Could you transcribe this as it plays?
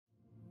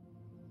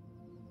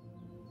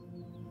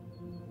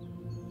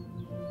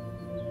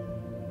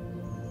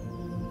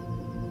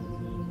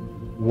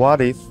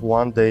What if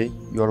one day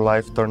your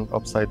life turned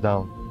upside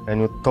down and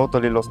you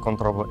totally lost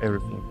control of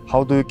everything?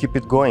 How do you keep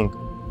it going?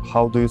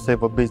 How do you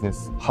save a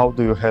business? How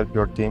do you help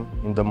your team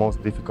in the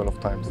most difficult of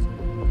times?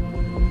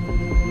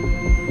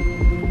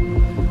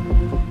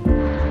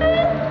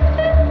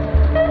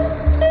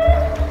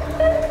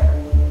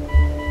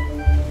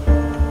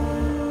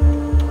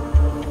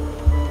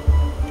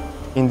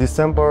 In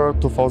December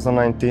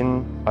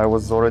 2019, I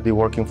was already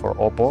working for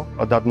OPPO.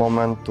 At that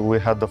moment, we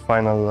had the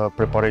final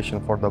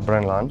preparation for the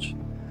brand launch,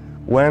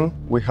 when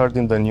we heard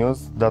in the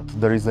news that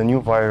there is a new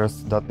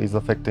virus that is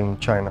affecting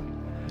China.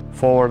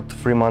 Forward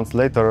 3 months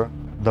later,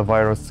 the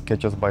virus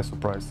catches by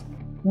surprise.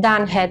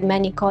 Dan had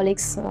many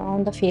colleagues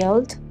on the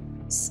field,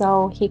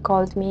 so he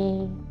called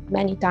me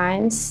many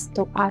times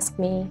to ask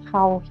me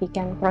how he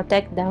can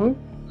protect them,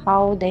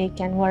 how they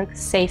can work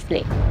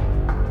safely.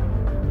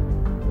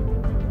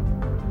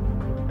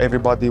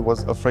 Everybody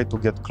was afraid to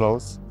get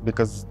close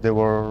because they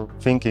were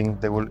thinking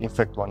they will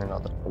infect one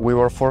another. We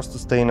were forced to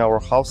stay in our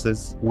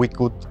houses. We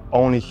could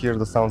only hear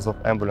the sounds of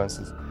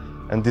ambulances.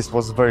 And this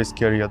was very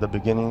scary at the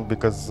beginning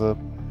because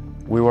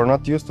we were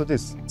not used to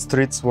this.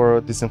 Streets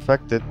were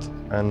disinfected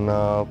and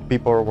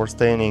people were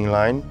staying in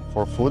line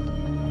for food.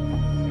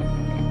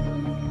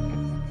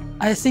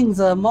 I think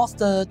the most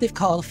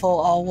difficult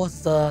for us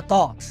was the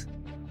dogs.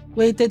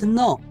 We didn't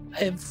know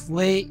if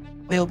we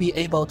will be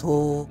able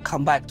to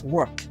come back to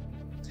work.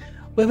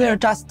 We were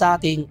just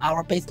starting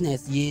our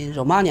business in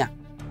Romania,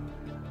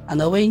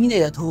 and we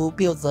needed to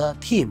build the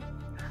team.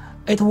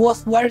 It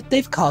was very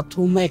difficult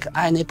to make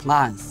any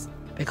plans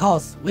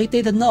because we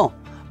didn't know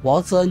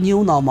what the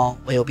new normal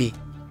will be.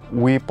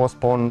 We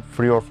postponed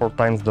 3 or 4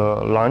 times the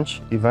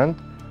launch event,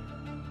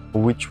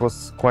 which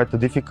was quite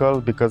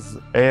difficult because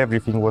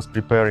everything was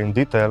prepared in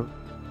detail,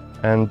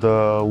 and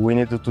we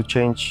needed to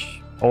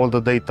change all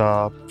the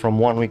data from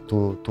one week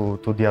to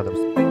the others.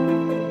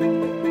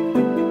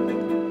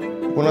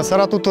 Bună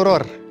seara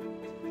tuturor!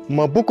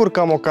 Mă bucur că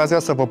am ocazia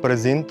să vă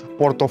prezint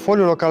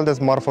portofoliul local de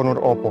smartphone-uri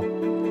OPPO.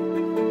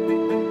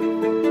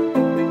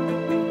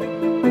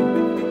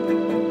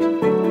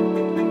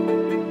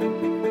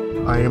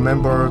 I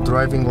remember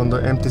driving on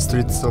the empty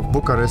streets of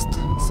Bucharest,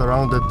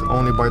 surrounded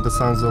only by the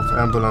sounds of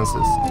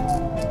ambulances.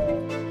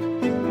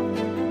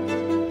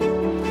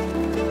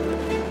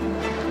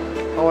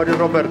 How are you,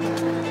 Robert?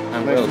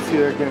 I'm nice well. to see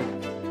you again.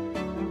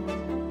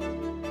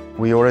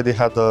 We already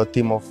had a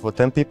team of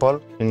 10 people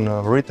in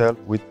retail,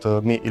 with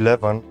me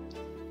 11,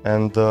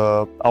 and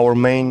our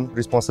main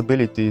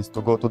responsibility is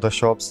to go to the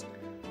shops,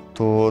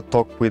 to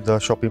talk with the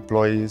shop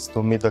employees,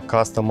 to meet the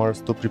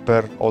customers, to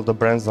prepare all the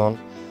brand zone.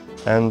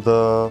 And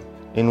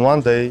in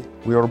one day,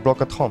 we were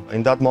blocked at home.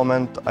 In that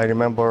moment, I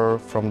remember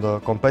from the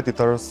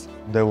competitors,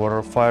 they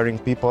were firing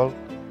people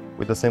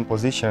with the same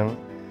position,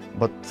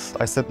 but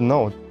I said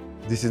no,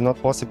 this is not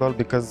possible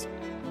because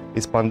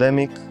it's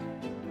pandemic,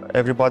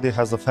 everybody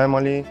has a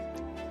family,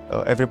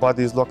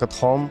 everybody is locked at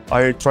home.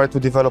 I tried to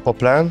develop a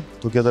plan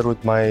together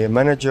with my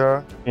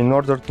manager in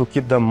order to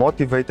keep them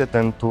motivated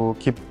and to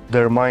keep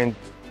their mind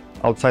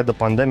outside the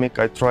pandemic.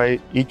 I try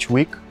each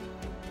week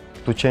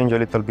to change a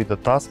little bit the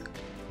task.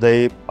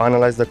 They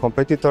analyze the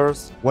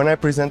competitors. When I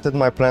presented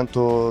my plan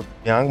to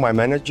Yang, my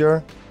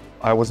manager,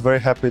 I was very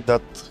happy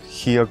that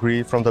he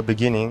agreed from the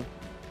beginning.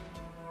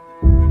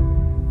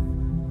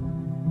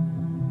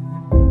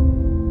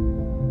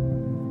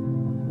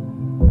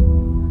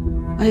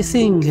 I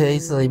think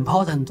it's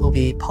important to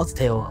be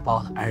positive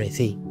about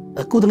everything.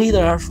 A good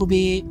leader should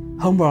be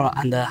humble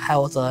and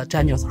have a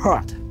generous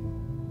heart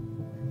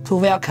to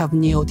welcome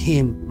new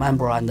team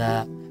members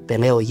and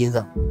believe in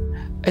them.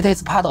 It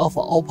is part of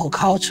OPPO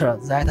culture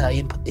that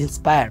is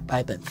inspired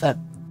by Benson.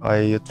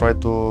 I try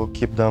to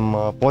keep them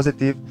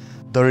positive.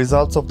 The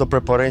results of the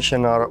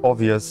preparation are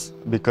obvious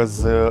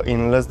because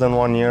in less than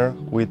 1 year,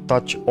 we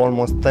touch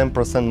almost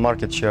 10%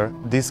 market share.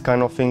 This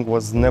kind of thing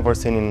was never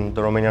seen in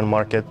the Romanian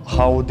market.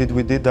 How did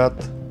we do that?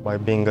 By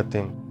being a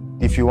team.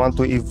 If you want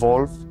to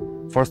evolve,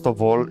 first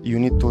of all, you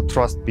need to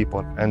trust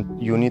people and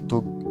you need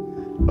to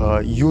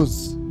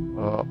use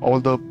all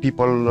the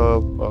people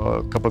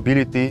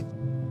capability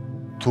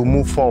to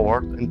move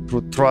forward and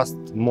to trust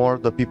more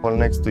the people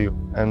next to you.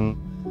 And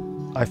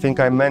I think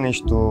I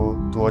managed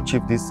to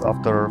achieve this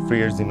after 3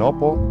 years in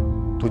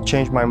OPPO, to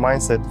change my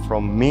mindset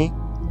from me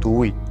to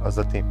we as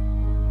a team.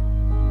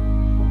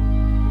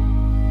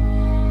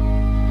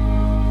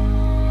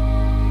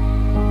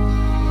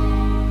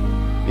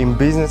 In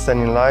business and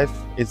in life,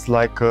 it's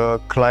like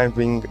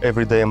climbing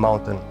every day a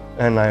mountain,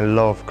 and I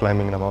love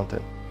climbing the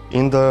mountain.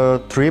 In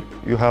the trip,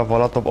 you have a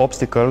lot of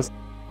obstacles,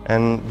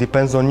 and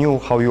depends on you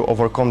how you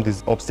overcome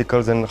these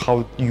obstacles and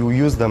how you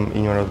use them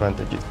in your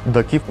advantages.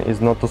 The key is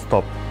not to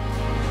stop.